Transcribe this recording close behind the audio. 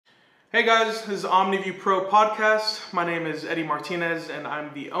Hey guys, this is Omnivue Pro podcast. My name is Eddie Martinez and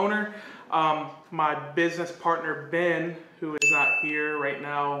I'm the owner. My business partner Ben, who is not here right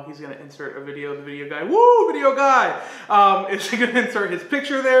now, he's going to insert a video. The video guy, video guy, is going to insert his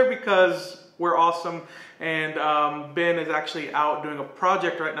picture there because we're awesome. And Ben is actually out doing a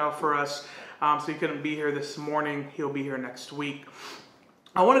project right now for us, so he couldn't be here this morning. He'll be here next week.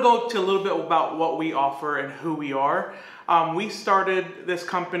 I want to go to a little bit about what we offer and who we are. We started this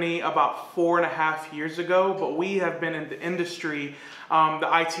company about 4.5 years ago, but we have been in the industry, the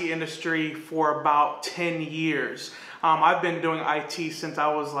IT industry, for about 10 years. I've been doing IT since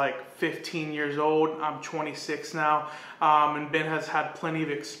I was like 15 years old. I'm 26 now, and Ben has had plenty of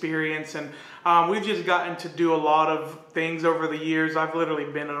experience, and we've just gotten to do a lot of things over the years. I've literally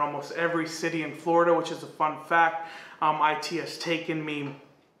been in almost every city in Florida, which is a fun fact. IT has taken me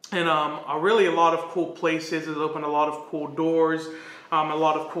in really a lot of cool places. It's opened a lot of cool doors, a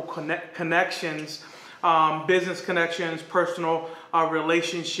lot of cool connections, business connections, personal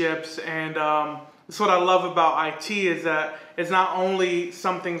relationships. And that's what I love about IT, is that it's not only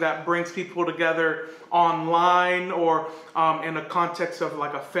something that brings people together online or in a context of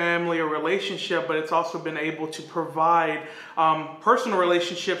like a family or relationship, but it's also been able to provide personal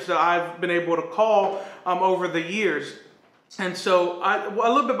relationships that I've been able to call over the years. And so a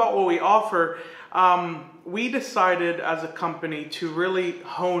little bit about what we offer. We decided as a company to really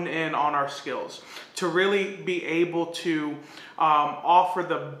hone in on our skills, to really be able to offer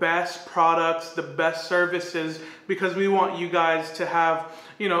the best products, the best services, because we want you guys to have,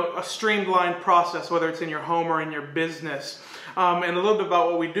 a streamlined process, whether it's in your home or in your business. And a little bit about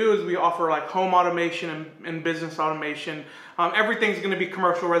what we do is we offer like home automation and business automation. Everything's going to be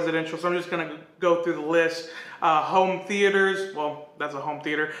commercial, residential, so I'm just going to go through the list. Home theaters, well, that's a home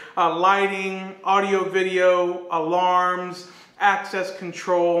theater. Lighting, audio, video, alarms, access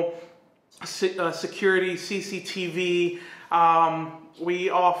control, security, CCTV. We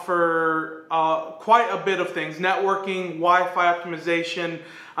offer quite a bit of things: networking, Wi-Fi optimization,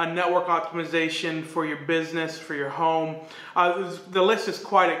 network optimization for your business, for your home. The list is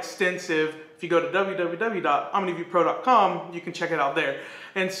quite extensive. If you go to www.omnivuepro.com, you can check it out there.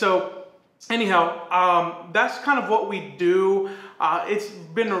 And so, anyhow, that's kind of what we do. It's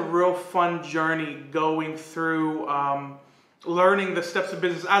been a real fun journey going through learning the steps of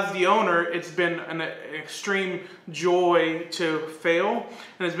business. As the owner, it's been an extreme joy to fail,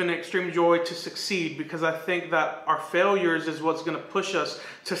 and it's been an extreme joy to succeed, because I think that our failures is what's going to push us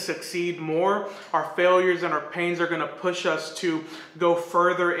to succeed more. Our failures and our pains are going to push us to go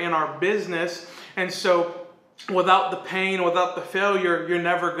further in our business. And so without the pain, without the failure, you're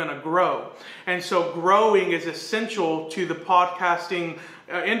never going to grow. And so growing is essential to the podcasting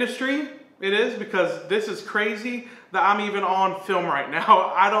industry. It is, because this is crazy that I'm even on film right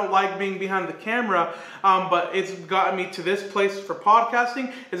now. I don't like being behind the camera, but it's gotten me to this place for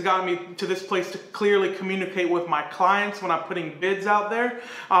podcasting. It's gotten me to this place to clearly communicate with my clients when I'm putting bids out there.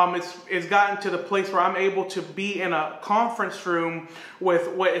 It's gotten to the place where I'm able to be in a conference room with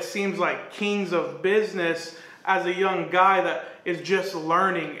what it seems like kings of business as a young guy that is just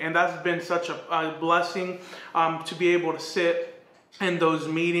learning. And that's been such a blessing to be able to sit in those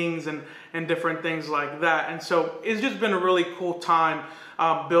meetings and different things like that. And so it's just been a really cool time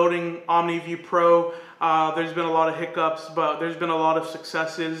building Omnivue Pro. There's been a lot of hiccups, but there's been a lot of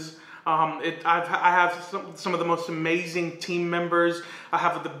successes. I have some of the most amazing team members. I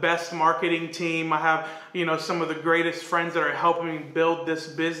have the best marketing team. I have, some of the greatest friends that are helping me build this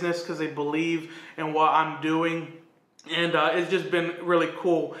business because they believe in what I'm doing. And it's just been really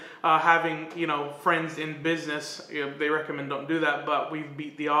cool having, friends in business. They recommend don't do that, but we've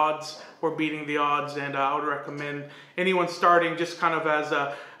beat the odds. We're beating the odds, and I would recommend anyone starting, just kind of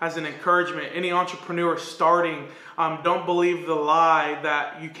as an encouragement. Any entrepreneur starting, don't believe the lie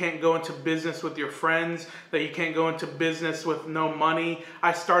that you can't go into business with your friends, that you can't go into business with no money.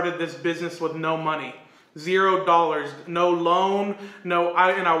 I started this business with no money. $0, no loan, and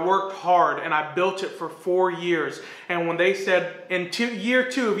I worked hard, and I built it for 4 years. And when they said, in year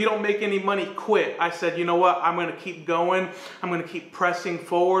two, if you don't make any money, quit, I said, you know what, I'm going to keep going. I'm going to keep pressing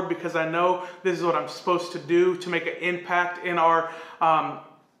forward, because I know this is what I'm supposed to do to make an impact in our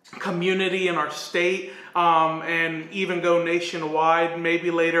community, in our state, and even go nationwide,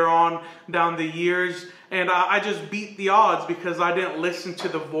 maybe later on down the years. And I just beat the odds because I didn't listen to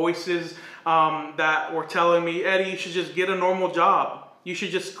the voices that were telling me, Eddie, you should just get a normal job. You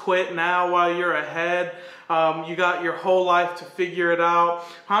should just quit now while you're ahead. You got your whole life to figure it out.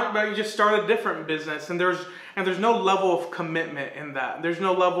 How about you just start a different business? And there's no level of commitment in that. There's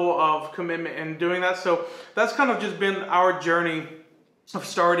no level of commitment in doing that. So that's kind of just been our journey of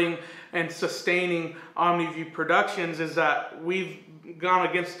starting and sustaining Omnivue Productions is that we've gone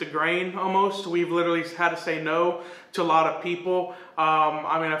against the grain almost. We've literally had to say no to a lot of people.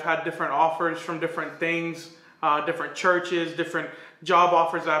 I mean, I've had different offers from different things, different churches, different job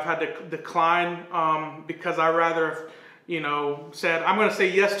offers that I've had to decline because I rather, said I'm going to say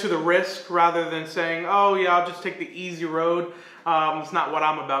yes to the risk rather than saying, oh yeah, I'll just take the easy road. It's not what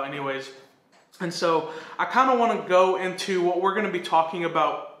I'm about anyways. And so I kind of want to go into what we're going to be talking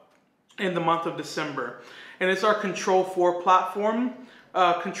about in the month of December. And it's our Control 4 platform.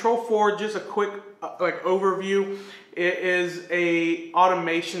 Control 4, just a quick overview. It is a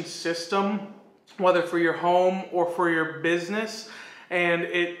automation system, whether for your home or for your business. And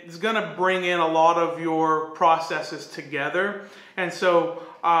it's going to bring in a lot of your processes together. And so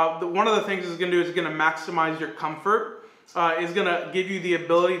one of the things it's going to do is going to maximize your comfort. Is going to give you the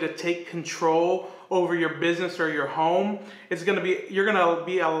ability to take control over your business or your home. You're going to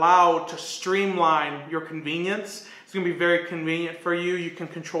be allowed to streamline your convenience. It's going to be very convenient for you. You can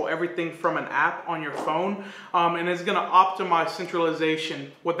control everything from an app on your phone, and it's going to optimize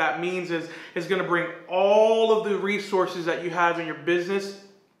centralization. What that means is it's going to bring all of the resources that you have in your business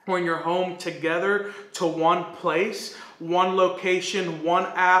or in your home together to one place, one location, one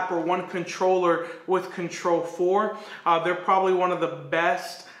app, or one controller with Control 4. They're probably one of the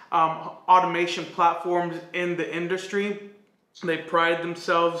best automation platforms in the industry. They pride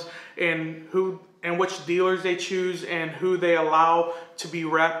themselves in which dealers they choose and who they allow to be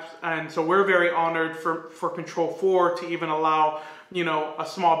repped. And so we're very honored for Control 4 to even allow, a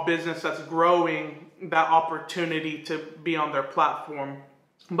small business that's growing that opportunity to be on their platform.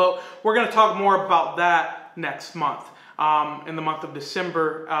 But we're going to talk more about that next month. In the month of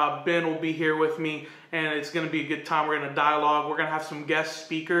December, Ben will be here with me, and it's going to be a good time. We're going to dialogue. We're going to have some guest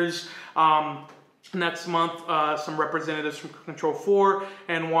speakers next month, some representatives from Control 4,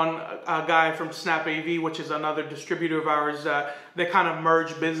 and one guy from Snap AV, which is another distributor of ours. They kind of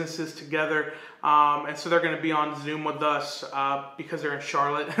merge businesses together, and so they're going to be on Zoom with us because they're in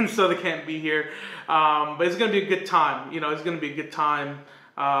Charlotte, and so they can't be here. But it's going to be a good time. It's going to be a good time.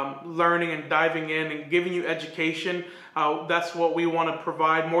 Learning and diving in and giving you education. That's what we want to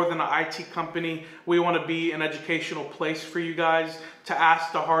provide. More than an IT company, we want to be an educational place for you guys to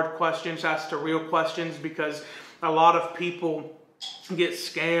ask the hard questions, ask the real questions, because a lot of people get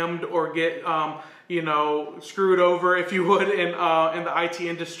scammed or get screwed over, if you would, in the IT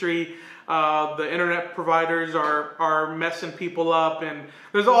industry. The internet providers are messing people up, and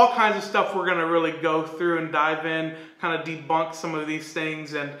there's all kinds of stuff we're going to really go through and dive in, kind of debunk some of these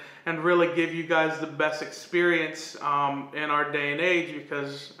things, and really give you guys the best experience in our day and age,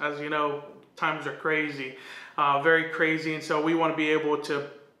 because as you know, times are crazy, very crazy, and so we want to be able to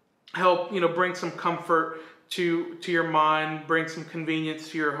help bring some comfort to your mind, bring some convenience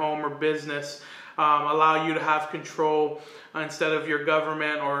to your home or business, allow you to have control instead of your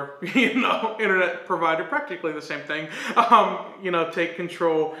government or internet provider, practically the same thing. Take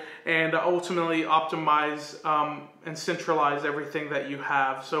control and ultimately optimize and centralize everything that you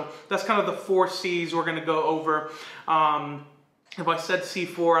have. So that's kind of the 4 C's we're going to go over. If I said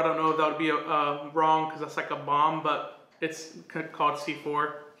C4, I don't know if that would be wrong, because that's like a bomb, but it's called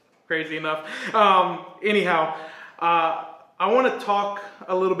C4. Crazy enough. Anyhow, I want to talk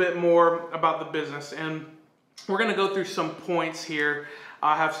a little bit more about the business, and we're going to go through some points here.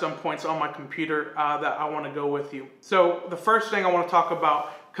 I have some points on my computer that I want to go with you. So the first thing I want to talk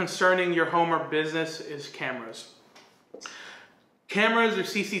about concerning your home or business is cameras. Cameras, or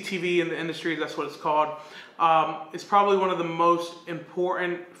CCTV in the industry, that's what it's called. It's probably one of the most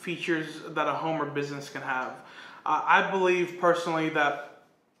important features that a home or business can have. I believe personally that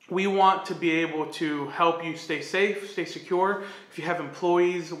we want to be able to help you stay safe, stay secure. If you have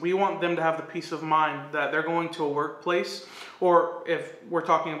employees, we want them to have the peace of mind that they're going to a workplace, or if we're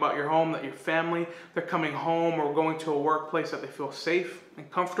talking about your home, that your family, they're coming home or going to a workplace that they feel safe and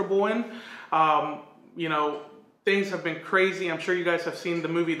comfortable in. Things have been crazy. I'm sure you guys have seen the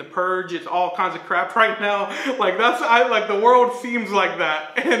movie The Purge. It's all kinds of crap right now. The world seems like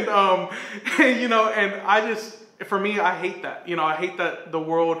that. And, for me, I hate that. I hate that the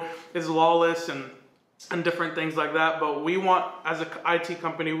world is lawless and different things like that. But we want, as an IT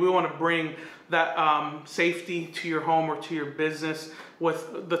company, we want to bring that safety to your home or to your business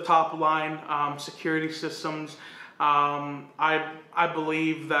with the top line security systems. I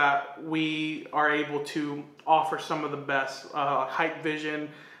believe that we are able to offer some of the best, Hype Vision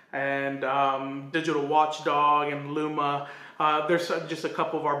and Digital Watchdog and Luma. There's just a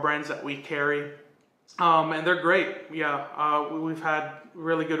couple of our brands that we carry. And they're great. Yeah, we've had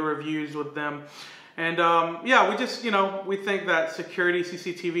really good reviews with them. And yeah, we just, we think that security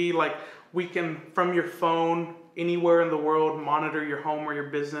CCTV, like we can, from your phone, anywhere in the world, monitor your home or your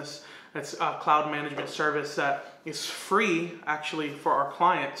business. It's a cloud management service that is free actually for our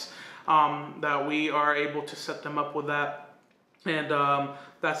clients, that we are able to set them up with that. And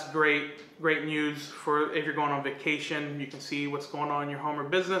that's great news for if you're going on vacation. You can see what's going on in your home or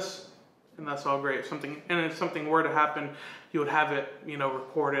business, and that's all great. If something were to happen, you would have it,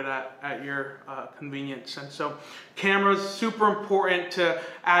 recorded at your convenience. And so cameras, super important to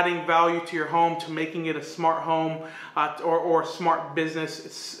adding value to your home, to making it a smart home or a smart business.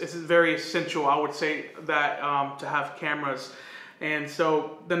 It's very essential, I would say, that to have cameras. And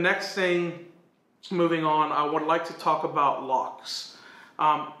so the next thing, moving on, I would like to talk about locks,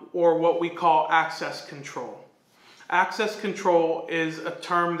 or what we call access control. Access control is a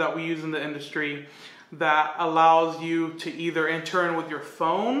term that we use in the industry that allows you to either enter in with your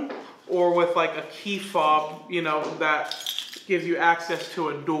phone or with like a key fob, that gives you access to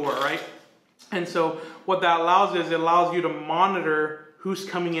a door, right? And so what that allows is, it allows you to monitor who's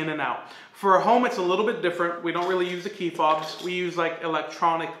coming in and out. For a home, it's a little bit different. We don't really use the key fobs. We use like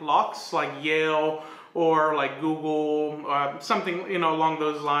electronic locks, like Yale or like Google, something along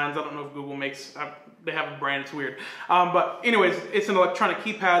those lines. I don't know if Google makes, they have a brand, it's weird. But anyways, it's an electronic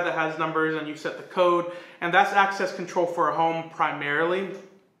keypad that has numbers, and you set the code, and that's access control for a home primarily.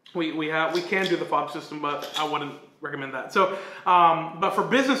 We can do the fob system, but I wouldn't recommend that. So, but for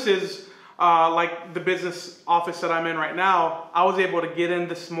businesses, like the business office that I'm in right now, I was able to get in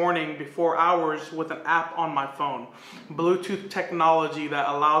this morning before hours with an app on my phone. Bluetooth technology that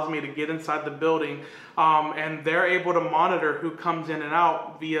allows me to get inside the building, and they're able to monitor who comes in and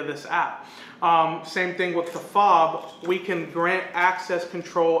out via this app. Same thing with the fob. We can grant access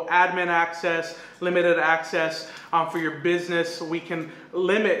control, admin access, limited access for your business. We can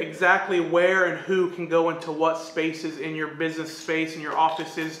limit exactly where and who can go into what spaces in your business space, in your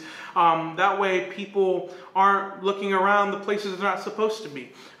offices. That way people aren't looking around the places they're not supposed to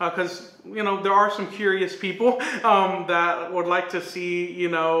be. Because, there are some curious people that would like to see,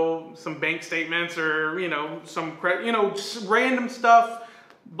 some bank statements or, some credit, just random stuff.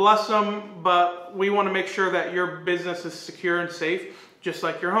 Bless them, but we want to make sure that your business is secure and safe, just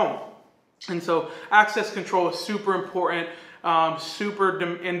like your home. And so access control is super important, super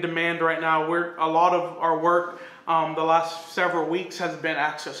in demand right now. A lot of our work the last several weeks has been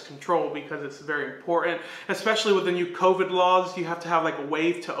access control, because it's very important, especially with the new COVID laws. You have to have like a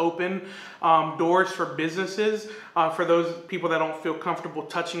wave to open doors for businesses, for those people that don't feel comfortable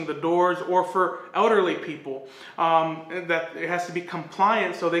touching the doors, or for elderly people, that it has to be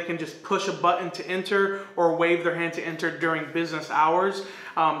compliant, so they can just push a button to enter or wave their hand to enter during business hours.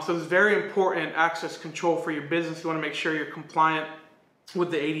 So it's very important access control for your business. You want to make sure you're compliant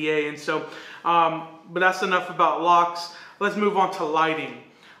with the ADA. And so, but that's enough about locks. Let's move on to lighting.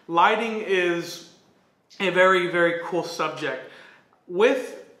 Lighting is a very, very cool subject.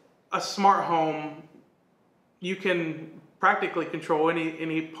 With a smart home, you can practically control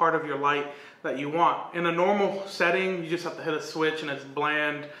any part of your light that you want. In a normal setting, you just have to hit a switch and it's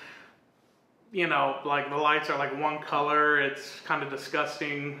bland. Like the lights are like one color. It's kind of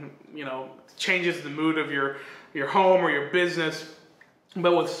disgusting. Changes the mood of your home or your business.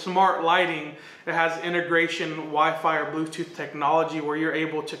 But with smart lighting, it has integration, Wi-Fi or Bluetooth technology, where you're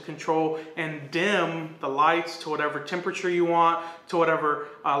able to control and dim the lights to whatever temperature you want, to whatever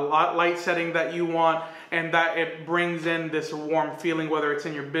light setting that you want, and that it brings in this warm feeling, whether it's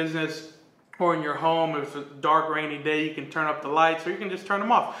in your business or in your home. If it's a dark, rainy day, you can turn up the lights, or you can just turn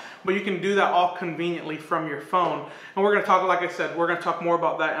them off. But you can do that all conveniently from your phone. And we're going to talk, like I said, we're going to talk more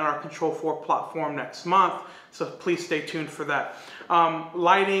about that in our Control 4 platform next month. So please stay tuned for that.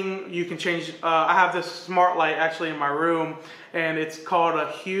 Lighting, you can change. I have this smart light actually in my room, and it's called a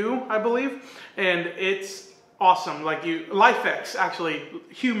Hue, I believe. And it's awesome. Like LifeX, actually,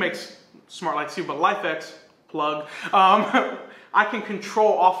 Hue makes smart lights too, but LifeX, plug. I can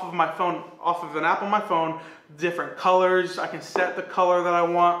control off of my phone, off of an app on my phone, different colors. I can set the color that I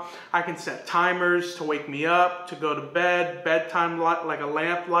want. I can set timers to wake me up, to go to bed, bedtime light, like a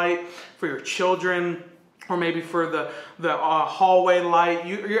lamp light for your children, or maybe for the hallway light.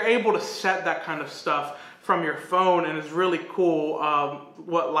 You're able to set that kind of stuff from your phone, and it's really cool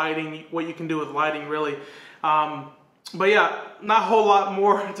what you can do with lighting, really. But yeah, not a whole lot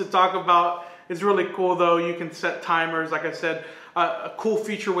more to talk about. It's really cool though. You can set timers, like I said. A cool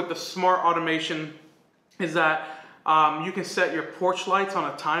feature with the smart automation is that you can set your porch lights on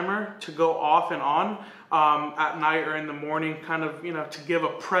a timer to go off and on at night or in the morning, kind of, to give a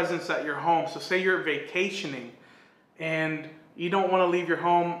presence at your home. So say you're vacationing and you don't want to leave your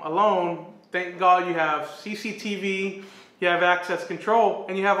home alone, thank God you have CCTV, you have access control,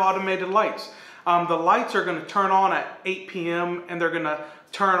 and you have automated lights. The lights are going to turn on at 8 p.m. and they're going to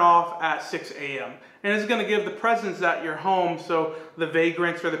turn off at 6 a.m. And it's going to give the presence at your home, so the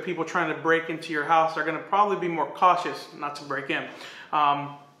vagrants or the people trying to break into your house are going to probably be more cautious not to break in.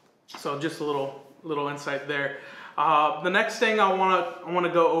 So just a little insight there. The next thing I want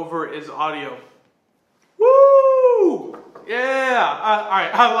to go over is audio. Woo! Yeah! All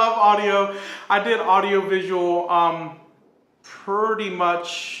right, I love audio. I did audio visual pretty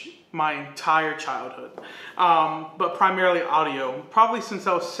much my entire childhood, but primarily audio. Probably since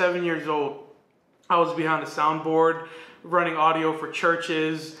I was 7 years old, I was behind a soundboard running audio for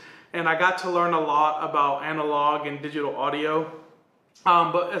churches, and I got to learn a lot about analog and digital audio.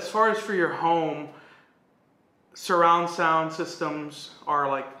 But as far as for your home, surround sound systems are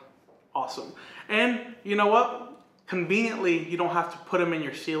like awesome. And you know what? Conveniently, you don't have to put them in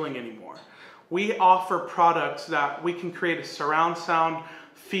your ceiling anymore. We offer products that we can create a surround sound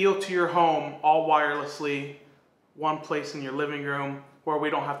feel to your home all wirelessly, one place in your living room, where we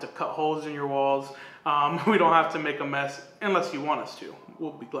don't have to cut holes in your walls. We don't have to make a mess unless you want us to.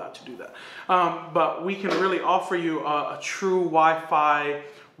 We'll be glad to do that. But we can really offer you a true Wi-Fi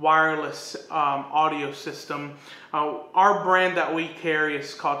wireless audio system. Our brand that we carry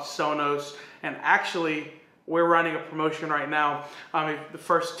is called Sonos, and actually we're running a promotion right now. The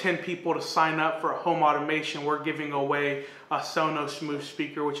first 10 people to sign up for a home automation, we're giving away a Sonos Move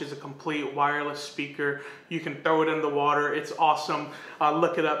speaker, which is a complete wireless speaker. You can throw it in the water. It's awesome.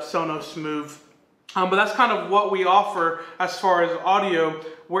 Look it up, Sonos Move. But that's kind of what we offer as far as audio.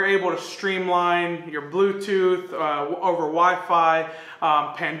 We're able to streamline your Bluetooth over Wi-Fi,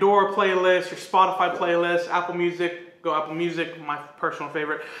 Pandora playlist, your Spotify playlist, Apple Music, go Apple Music, my personal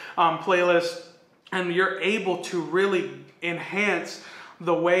favorite playlist. And you're able to really enhance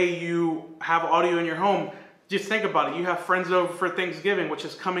the way you have audio in your home. Just think about it. You have friends over for Thanksgiving, which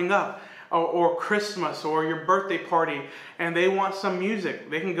is coming up, or Christmas, or your birthday party, and they want some music.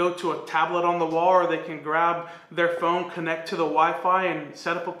 They can go to a tablet on the wall, or they can grab their phone, connect to the Wi-Fi, and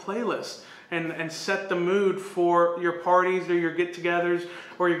set up a playlist and set the mood for your parties or your get-togethers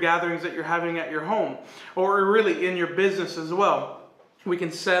or your gatherings that you're having at your home, or really in your business as well. We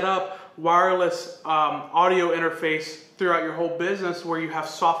can set up wireless audio interface throughout your whole business, where you have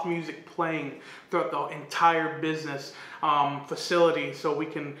soft music playing throughout the entire business facility, so we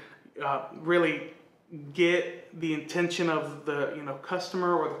can really get the intention of the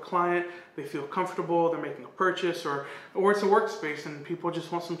customer or the client. They feel comfortable, they're making a purchase, or it's a workspace and people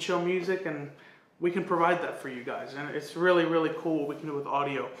just want some chill music, and we can provide that for you guys. And it's really, really cool what we can do with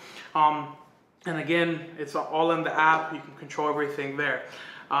audio. And again, it's all in the app. You can control everything there.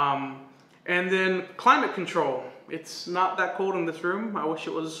 And then climate control. It's not that cold in this room. I wish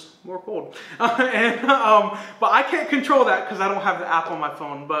it was more cold. But I can't control that because I don't have the app on my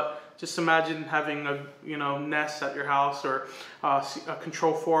phone. But just imagine having a Nest at your house, or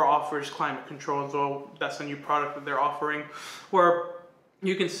Control 4 offers climate control as well. That's a new product that they're offering, where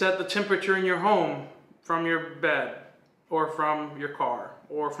you can set the temperature in your home from your bed, or from your car,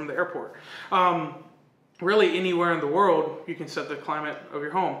 or from the airport. Really anywhere in the world, you can set the climate of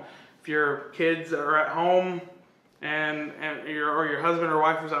your home. If your kids are at home and your husband or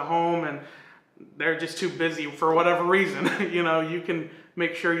wife is at home and they're just too busy for whatever reason, you can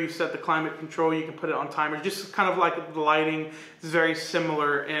make sure you set the climate control. You can put it on timers, just kind of like the lighting is very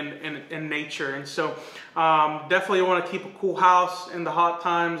similar in nature. And so definitely want to keep a cool house in the hot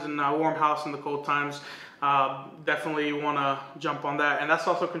times and a warm house in the cold times. Definitely want to jump on that. And that's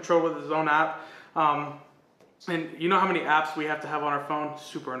also controlled with its own app. And you know how many apps we have to have on our phone?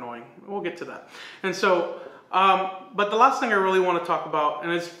 Super annoying. We'll get to that. And so, but the last thing I really want to talk about,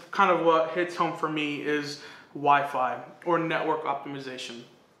 and it's kind of what hits home for me, is Wi-Fi or network optimization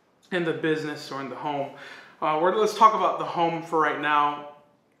in the business or in the home. Let's talk about the home for right now.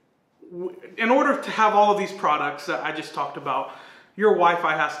 In order to have all of these products that I just talked about, your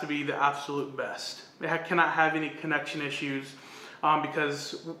Wi-Fi has to be the absolute best. It cannot have any connection issues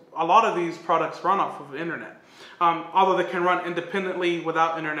because a lot of these products run off of the internet. Although they can run independently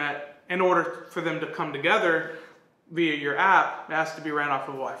without internet, in order for them to come together via your app, it has to be ran off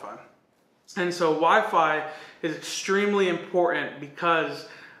of Wi-Fi. And so Wi-Fi is extremely important because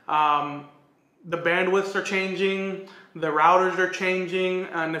the bandwidths are changing, the routers are changing,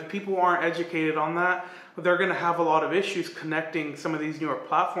 and if people aren't educated on that, they're going to have a lot of issues connecting some of these newer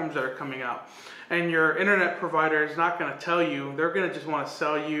platforms that are coming out. And your internet provider is not going to tell you. They're going to just want to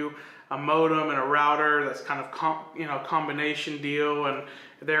sell you a modem and a router that's kind of combination deal, and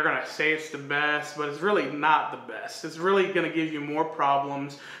they're going to say it's the best, but it's really not the best. It's really going to give you more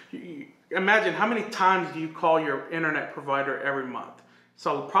problems. imagine how many times do you call your internet provider every month?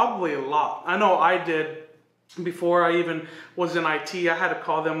 So probably a lot. I know I did before I even was in IT. I had to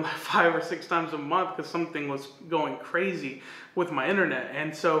call them like 5 or 6 times a month because something was going crazy with my internet.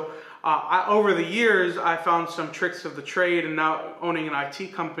 And so over the years, I found some tricks of the trade, and now owning an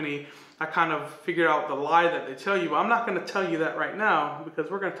IT company, I kind of figured out the lie that they tell you. But I'm not going to tell you that right now because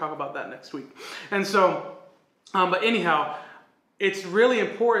we're going to talk about that next week. And so, but anyhow, it's really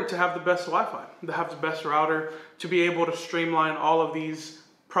important to have the best Wi-Fi, to have the best router, to be able to streamline all of these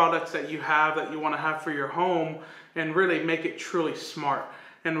products that you want to have for your home, and really make it truly smart,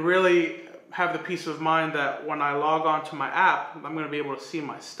 and really have the peace of mind that when I log on to my app, I'm going to be able to see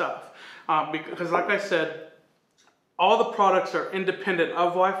my stuff. Because like I said, all the products are independent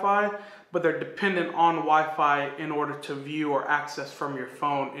of Wi-Fi, but they're dependent on Wi-Fi in order to view or access from your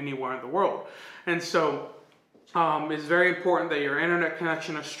phone anywhere in the world. And so it's very important that your internet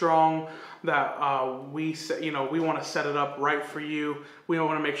connection is strong, that we want to set it up right for you. We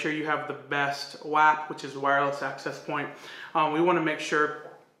want to make sure you have the best WAP, which is wireless access point. We want to make sure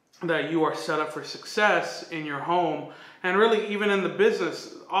that you are set up for success in your home, and really even in the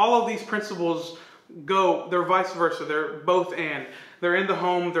business. All of these principles they're vice versa. They're both and. They're in the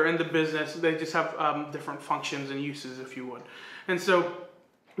home, they're in the business. They just have different functions and uses, if you would. And so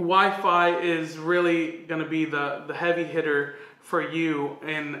Wi-Fi is really going to be the heavy hitter for you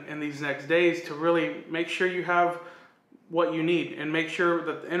in these next days, to really make sure you have what you need, and make sure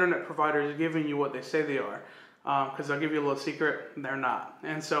that the internet provider is giving you what they say they are. Because I'll give you a little secret, they're not.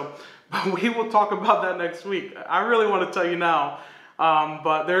 And so we will talk about that next week. I really want to tell you now,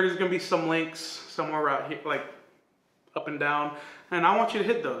 but there's going to be some links somewhere out here, like up and down, and I want you to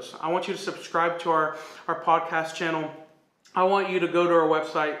hit those. I want you to subscribe to our podcast channel. I want you to go to our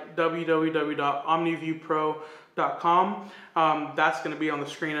website, www.omnivuepro.com. That's going to be on the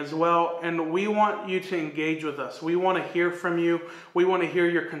screen as well. And we want you to engage with us. We want to hear from you. We want to hear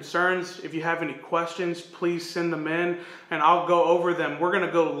your concerns. If you have any questions, please send them in, and I'll go over them. We're going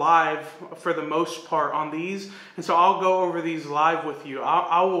to go live for the most part on these. And so I'll go over these live with you.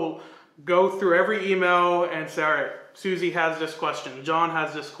 I will go through every email and say, all right, Susie has this question, John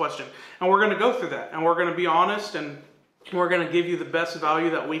has this question. And we're going to go through that. And we're going to be honest, and we're going to give you the best value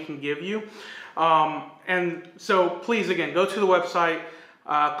that we can give you. And so please, again, go to the website,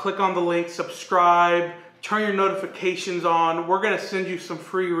 click on the link, subscribe, turn your notifications on. We're going to send you some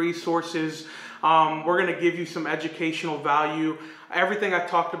free resources. We're going to give you some educational value. Everything I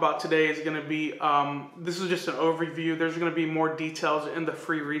talked about today is going to be, this is just an overview. There's going to be more details in the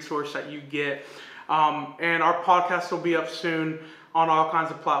free resource that you get. And our podcast will be up soon on all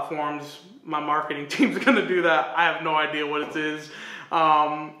kinds of platforms. My marketing team's going to do that. I have no idea what it is.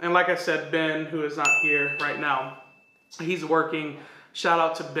 And like I said, Ben, who is not here right now, he's working. Shout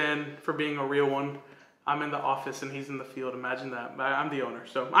out to Ben for being a real one. I'm in the office and he's in the field. Imagine that. But I'm the owner,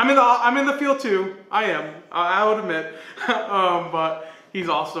 so I'm in the field too. I am. I would admit. But he's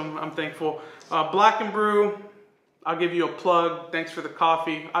awesome. I'm thankful. Black and Brew, I'll give you a plug. Thanks for the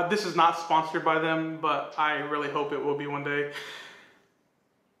coffee. This is not sponsored by them, but I really hope it will be one day.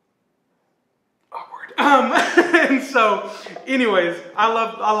 Awkward. And so, anyways, I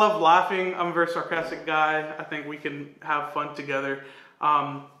love laughing. I'm a very sarcastic guy. I think we can have fun together.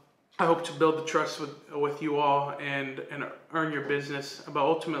 I hope to build the trust with you all and earn your business, but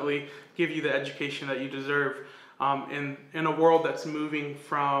ultimately give you the education that you deserve in a world that's moving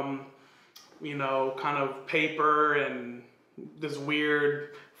from, kind of paper and this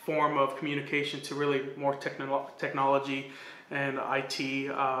weird form of communication to really more technology and IT.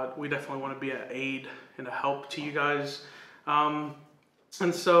 We definitely want to be an aid and a help to you guys. And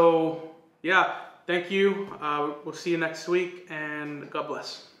so, yeah, thank you. We'll see you next week, and God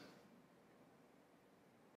bless.